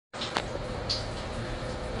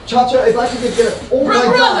Cha-Cha, if I could just get a... Oh my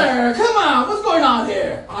Brother, God. come on, what's going on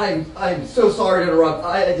here? I'm so sorry to interrupt.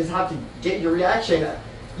 I just have to get your reaction.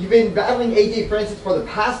 You've been battling AJ Francis for the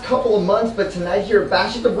past couple of months, but tonight here at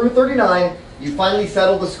Bash at the Brew 39, you finally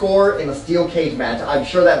settled the score in a steel cage match. I'm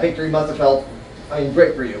sure that victory must have felt,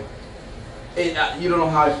 great for you. You don't know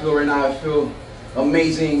how I feel right now. I feel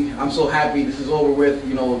amazing. I'm so happy this is over with.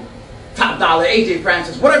 You know, top dollar, AJ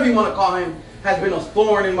Francis, whatever you want to call him, has been a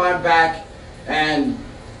thorn in my back, and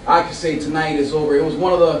I could say tonight is over. It was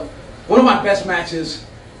one of my best matches,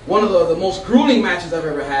 one of the most grueling matches I've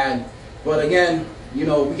ever had. But again, you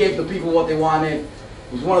know, we gave the people what they wanted. It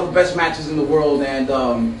was one of the best matches in the world, and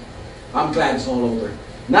I'm glad it's all over.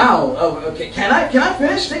 Now, can I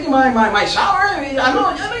finish taking my shower? I mean, I know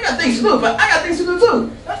you got things to do, but I got things to do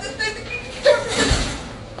too.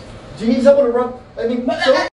 Do you need someone to run?